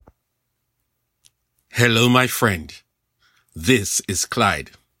Hello, my friend. This is Clyde.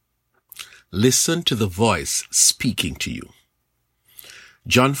 Listen to the voice speaking to you.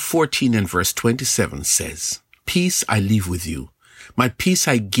 John 14 and verse 27 says, "Peace I leave with you. My peace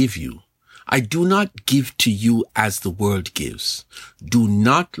I give you. I do not give to you as the world gives. Do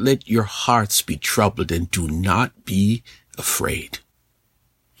not let your hearts be troubled and do not be afraid."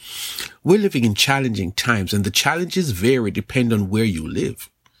 We're living in challenging times, and the challenges vary depending on where you live.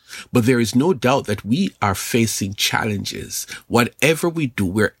 But there is no doubt that we are facing challenges, whatever we do,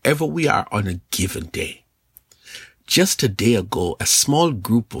 wherever we are on a given day. Just a day ago, a small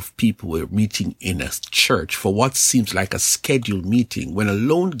group of people were meeting in a church for what seems like a scheduled meeting when a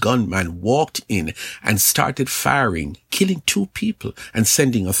lone gunman walked in and started firing, killing 2 people and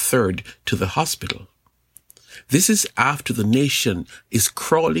sending a third to the hospital. This is after the nation is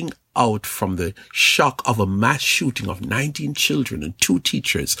crawling out from the shock of a mass shooting of 19 children and 2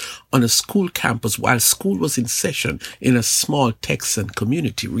 teachers on a school campus while school was in session in a small Texan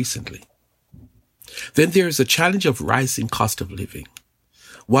community recently. Then there is a challenge of rising cost of living.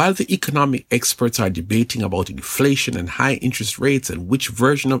 While the economic experts are debating about inflation and high interest rates and which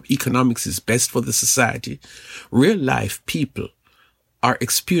version of economics is best for the society, real life people are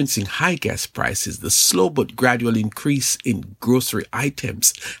experiencing high gas prices, the slow but gradual increase in grocery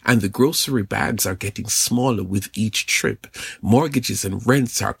items, and the grocery bags are getting smaller with each trip. Mortgages and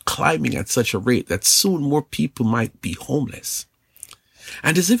rents are climbing at such a rate that soon more people might be homeless.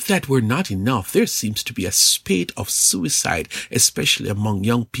 And as if that were not enough, there seems to be a spate of suicide, especially among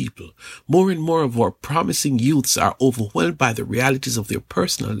young people. More and more of our promising youths are overwhelmed by the realities of their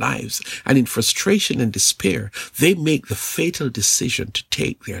personal lives, and in frustration and despair, they make the fatal decision to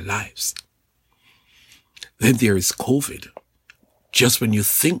take their lives. Then there is COVID. Just when you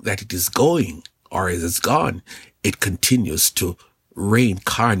think that it is going, or it is gone, it continues to rain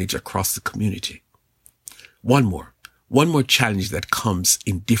carnage across the community. One more challenge that comes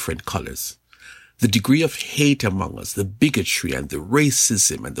in different colors. The degree of hate among us, the bigotry and the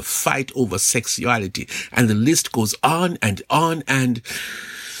racism and the fight over sexuality, and the list goes on and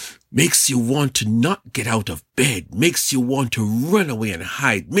makes you want to not get out of bed, makes you want to run away and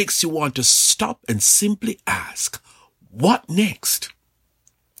hide, makes you want to stop and simply ask, what next?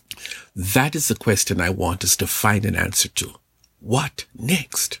 That is the question I want us to find an answer to. What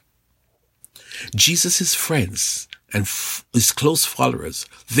next? Jesus' friends and his close followers,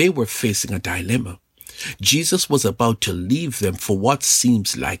 they were facing a dilemma. Jesus was about to leave them for what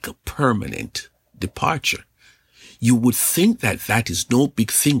seems like a permanent departure. You would think that that is no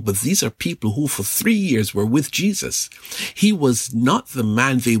big thing, but these are people who for 3 years were with Jesus. He was not the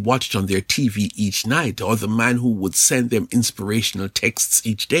man they watched on their TV each night or the man who would send them inspirational texts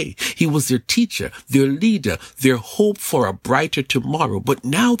each day. He was their teacher, their leader, their hope for a brighter tomorrow. But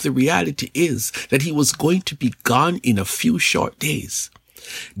now the reality is that he was going to be gone in a few short days.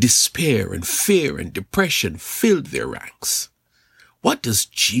 Despair and fear and depression filled their ranks. What does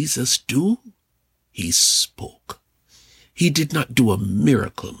Jesus do? He spoke. He did not do a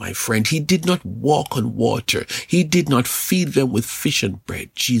miracle, my friend. He did not walk on water. He did not feed them with fish and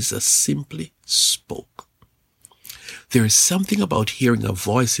bread. Jesus simply spoke. There is something about hearing a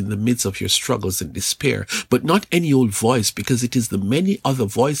voice in the midst of your struggles and despair, but not any old voice, because it is the many other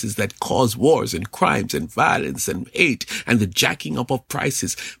voices that cause wars and crimes and violence and hate and the jacking up of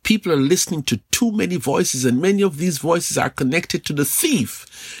prices. People are listening to too many voices, and many of these voices are connected to the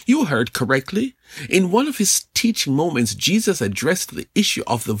thief. You heard correctly. In one of his teaching moments, Jesus addressed the issue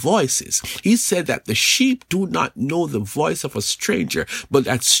of the voices. He said that the sheep do not know the voice of a stranger, but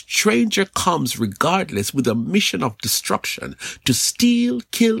that stranger comes regardless with a mission of destruction to steal,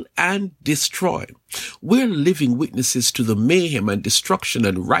 kill, and destroy. We're living witnesses to the mayhem and destruction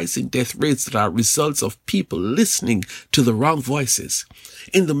and rising death rates that are results of people listening to the wrong voices.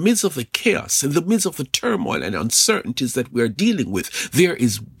 In the midst of the chaos, in the midst of the turmoil and uncertainties that we are dealing with, there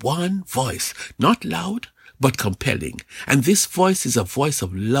is one voice, not loud, but compelling. And this voice is a voice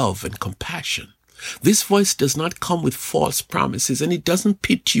of love and compassion. This voice does not come with false promises, and it doesn't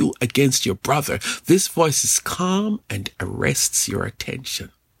pit you against your brother. This voice is calm and arrests your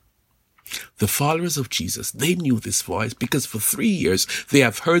attention. The followers of Jesus, they knew this voice because for 3 years they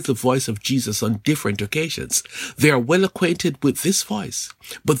have heard the voice of Jesus on different occasions. They are well acquainted with this voice,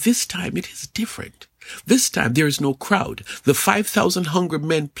 but this time it is different. This time there is no crowd. The 5,000 hungry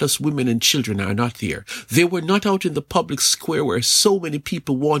men plus women and children are not there. They were not out in the public square where so many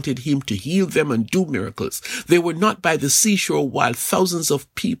people wanted him to heal them and do miracles. They were not by the seashore while thousands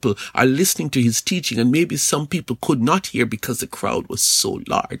of people are listening to his teaching, and maybe some people could not hear because the crowd was so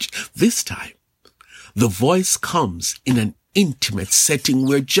large. This time, the voice comes in an intimate setting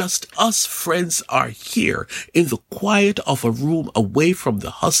where just us friends are here in the quiet of a room away from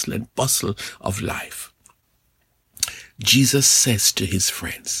the hustle and bustle of life. Jesus says to his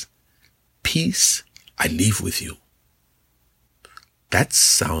friends, "Peace I leave with you." That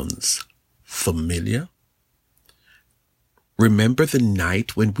sounds familiar. Remember the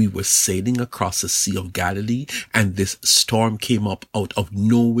night when we were sailing across the Sea of Galilee and this storm came up out of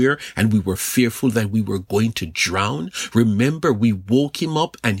nowhere and we were fearful that we were going to drown? Remember, we woke him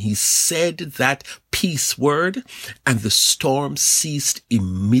up and he said that peace word and the storm ceased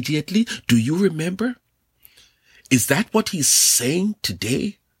immediately. Do you remember? Is that what he's saying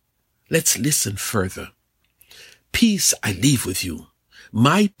today? Let's listen further. "Peace I leave with you.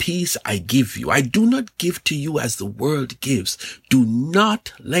 My peace I give you. I do not give to you as the world gives. Do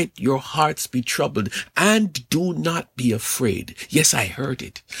not let your hearts be troubled and do not be afraid." Yes, I heard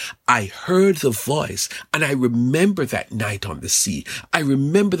it. I heard the voice and I remember that night on the sea. I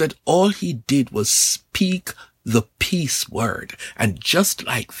remember that all he did was speak the peace word. And just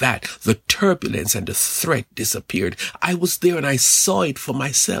like that, the turbulence and the threat disappeared. I was there and I saw it for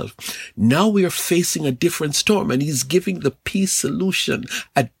myself. Now we are facing a different storm and he's giving the peace solution,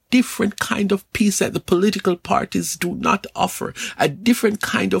 a different kind of peace that the political parties do not offer, a different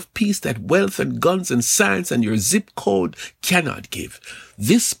kind of peace that wealth and guns and science and your zip code cannot give.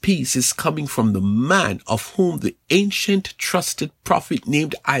 This peace is coming from the man of whom the ancient trusted prophet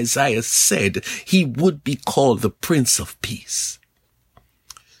named Isaiah said he would be called the Prince of Peace.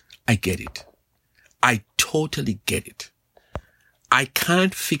 I get it. I totally get it. I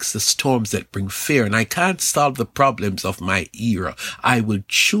can't fix the storms that bring fear and I can't solve the problems of my era. I will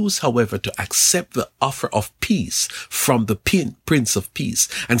choose, however, to accept the offer of peace from the Prince of Peace.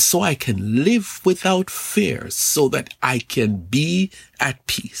 And so I can live without fear so that I can be at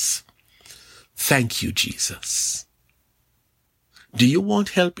peace. Thank you, Jesus. Do you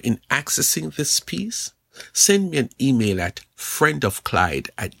want help in accessing this peace? Send me an email at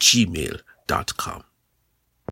friendofclyde@gmail.com.